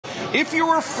if you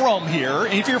are from here,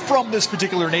 if you're from this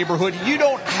particular neighborhood, you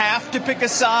don't have to pick a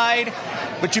side,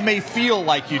 but you may feel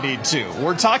like you need to.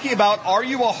 We're talking about, are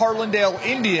you a Harlandale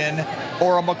Indian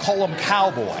or a McCollum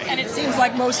Cowboy? And it seems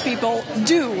like most people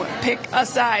do pick a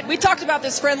side. We talked about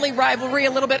this friendly rivalry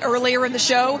a little bit earlier in the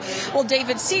show. Well,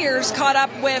 David Sears caught up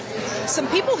with some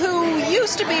people who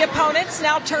used to be opponents,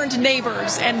 now turned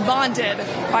neighbors, and bonded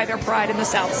by their pride in the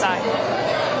South Side.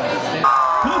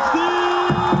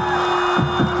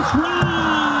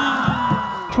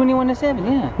 21-7,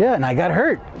 yeah. Yeah, and I got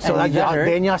hurt. So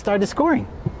then y'all started scoring.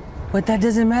 But that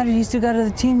doesn't matter. You still got other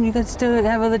team. You got still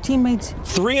have other teammates.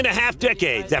 3.5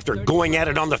 decades after going at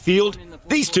it on the field,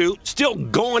 these two still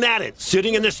going at it,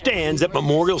 sitting in the stands at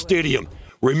Memorial Stadium,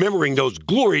 remembering those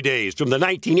glory days from the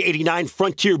 1989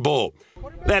 Frontier Bowl.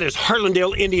 That is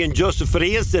Harlandale Indian Joseph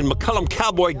Farias and McCollum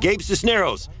Cowboy Gabe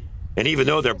Cisneros. And even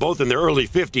though they're both in their early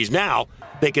 50s now,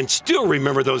 they can still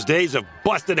remember those days of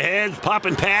busted heads,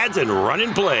 popping pads, and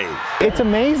running plays. It's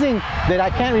amazing that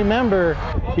I can't remember,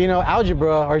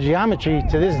 algebra or geometry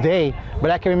to this day,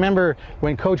 but I can remember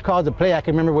when Coach calls a play, I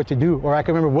can remember what to do, or I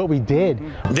can remember what we did.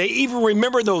 They even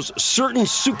remember those certain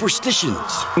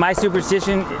superstitions. My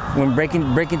superstition, when breaking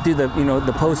through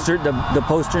the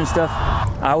poster and stuff,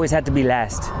 I always had to be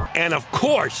last. And of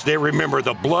course, they remember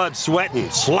the blood, sweat,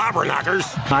 and slobber knockers.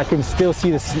 I can still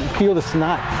feel the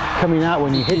snot coming out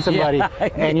when you hit somebody,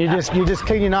 and you're just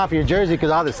cleaning off your jersey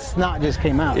because all the snot just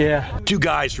came out. Yeah. Two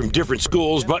guys from different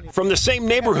schools, but from the same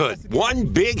neighborhood. One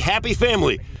big happy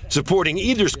family, supporting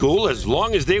either school as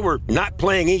long as they were not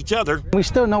playing each other. We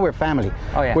still know we're family.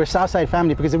 Oh, yeah. We're Southside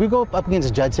family, because if we go up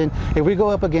against Judson, if we go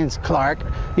up against Clark,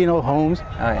 Holmes,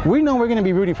 we know we're going to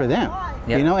be rooting for them.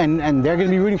 Yep. And they're going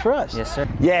to be rooting for us. Yes, sir.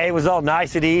 Yeah, it was all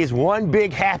niceties. One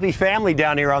big happy family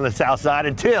down here on the South Side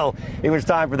until it was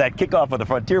time for that kickoff of the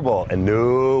Frontier Bowl. And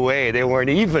no way, they weren't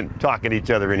even talking to each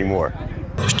other anymore.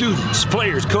 Students,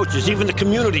 players, coaches, even the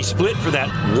community split for that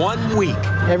 1 week.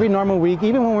 Every normal week,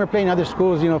 even when we're playing other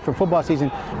schools, for football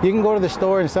season, you can go to the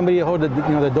store and somebody will hold the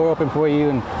door open for you,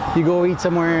 and you go eat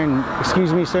somewhere and,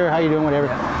 excuse me, sir, how you doing, whatever.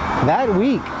 That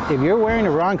week, if you're wearing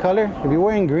the wrong color, if you're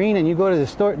wearing green and you go to the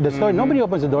store, nobody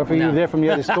opens the door for you. You're there from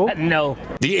the other school. No.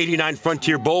 The '89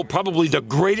 Frontier Bowl, probably the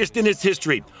greatest in its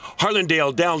history.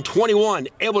 Harlandale down 21,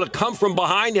 able to come from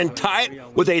behind and tie it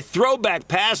with a throwback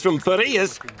pass from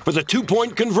Farias for the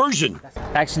 2-point conversion.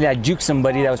 Actually, I juked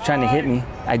somebody that was trying to hit me.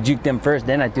 I juked them first,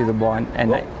 then I threw the ball.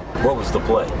 What was the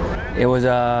play? It was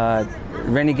a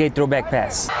renegade throwback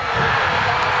pass.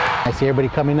 I see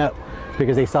everybody coming up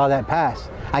because they saw that pass.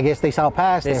 I guess they saw a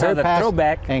pass, they saw heard the pass,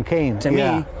 throwback and came. To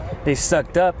me, they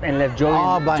sucked up and left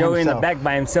Joey in the back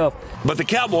by himself. But the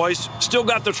Cowboys still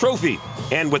got the trophy.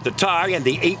 And with the tie and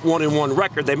the 8-1-1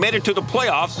 record, they made it to the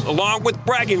playoffs along with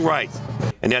bragging rights.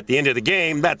 And at the end of the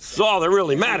game, that's all that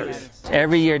really matters.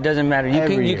 Every year, it doesn't matter.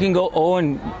 You can go 0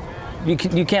 and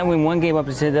you can't win one game up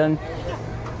and sit down.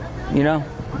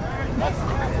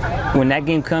 When that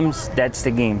game comes, that's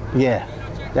the game. Yeah.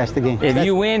 That's the game. If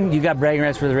you win, you got bragging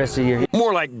rights for the rest of the year.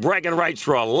 More like bragging rights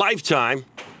for a lifetime.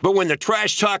 But when the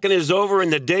trash talking is over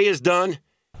and the day is done,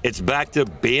 it's back to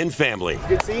being family.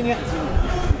 Good seeing you.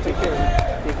 Take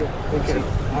care. Take care.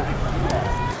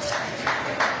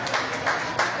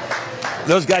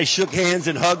 Those guys shook hands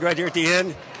and hugged right here at the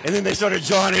end, and then they started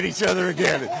jawing at each other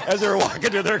again as they were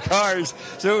walking to their cars.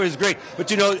 So it was great. But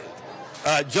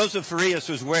Joseph Farias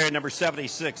was wearing number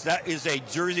 76. That is a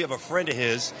jersey of a friend of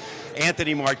his,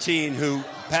 Anthony Martin, who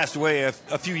passed away a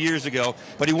few years ago.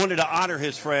 But he wanted to honor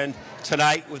his friend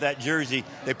tonight with that jersey.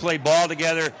 They played ball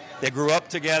together. They grew up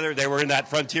together. They were in that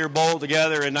Frontier Bowl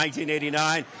together in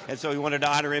 1989. And so he wanted to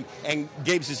honor him. And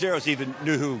Gabe Cisneros even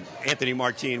knew who Anthony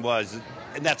Martin was.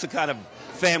 And that's the kind of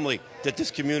family that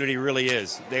this community really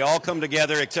is. They all come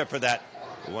together except for that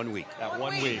 1 week. That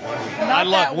one week. I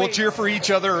love. We'll cheer for each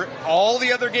other all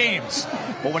the other games,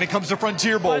 but when it comes to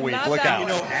Frontier Bowl week, look out.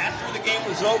 After the game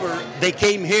was over, they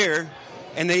came here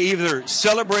and they either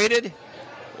celebrated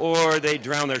or they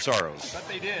drowned their sorrows. I bet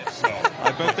they did.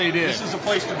 I bet they did. This is the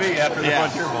place to be after the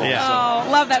Frontier Bowl. Yeah.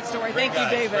 Oh, love that story. Thank you,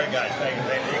 David. Great guys. Thank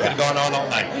you. You could have gone on all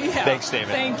night. Yeah. Thanks, David.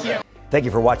 Thank you. Thank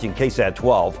you for watching KSAT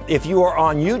 12. If you are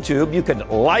on YouTube, you can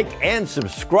like and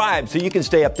subscribe so you can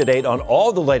stay up to date on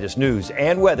all the latest news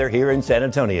and weather here in San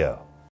Antonio.